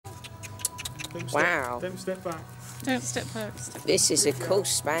Wow. Don't step back. Don't step back. This is a cool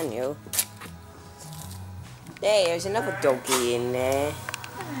spaniel. There's another doggy in there.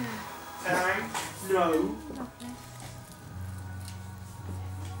 Tang, no.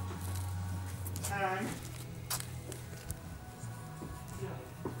 Tang.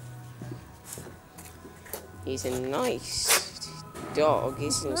 He's a nice dog,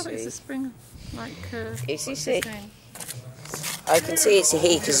 isn't Well, it's he? a Springer, like, Is what's he? his name? I can see it's a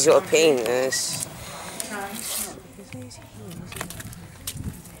he because he's got a penis.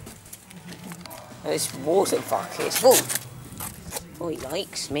 There's water buckets. Whoa! Oh, he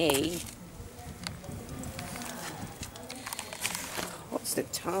likes me. What's the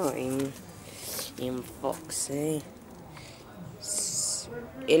time in Foxy?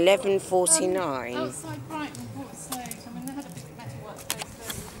 11:49. Outside Brighton, Port's late. I mean, they had a bit better workplace.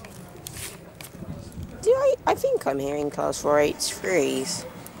 I think I'm hearing class 483s.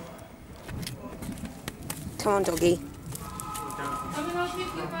 Come on, doggy. I mean, I'll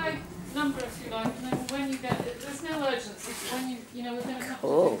give you my number if you like, and then when you get it, there's no urgency. When you know, we're going to have to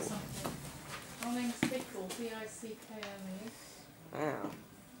do something. My name's Bickle, B-I-C-K-L-E. Wow.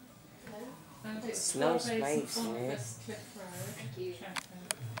 And it's Nice 12 place, St isn't it? Boniface Cliff Road. Thank you.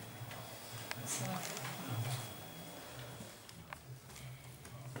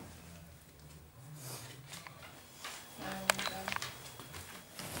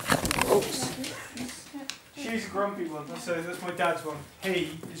 Oops. She's a grumpy one, so that's my dad's one.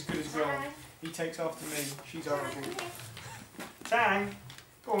 He is good as gold. He takes after me. She's horrible. Tang,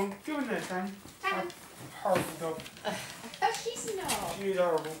 go on, go in there, Tang. Horrible dog. She's not. She's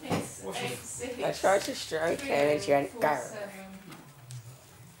horrible. It's What's she? 8, 6, I tried to stroke her and she went, go.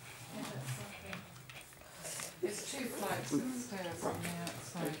 It's 2 flights of stairs from the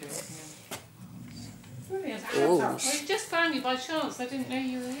outside. Okay. Brilliant. Ooh. Well, I just found you by chance. I didn't know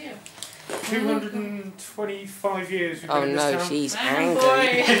you were here. 225 years we've been Oh in this no, town. she's Man,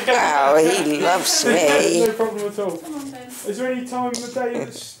 angry. Wow, he loves me. No problem at all. Come on, Ben. Is there any time of the day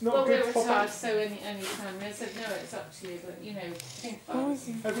that's not Well, good we're to pop retired, up? so any time. I said, no, it's up to you, but, you know, think about it.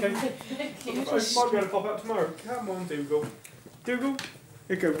 Okay. Thank I you. might be able to pop up tomorrow. Come on, Dougal. Dougal?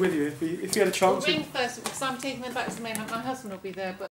 He'll go with you if he had a Well, chance. ring first, because I'm taking them back to the mainland. My husband will be there, but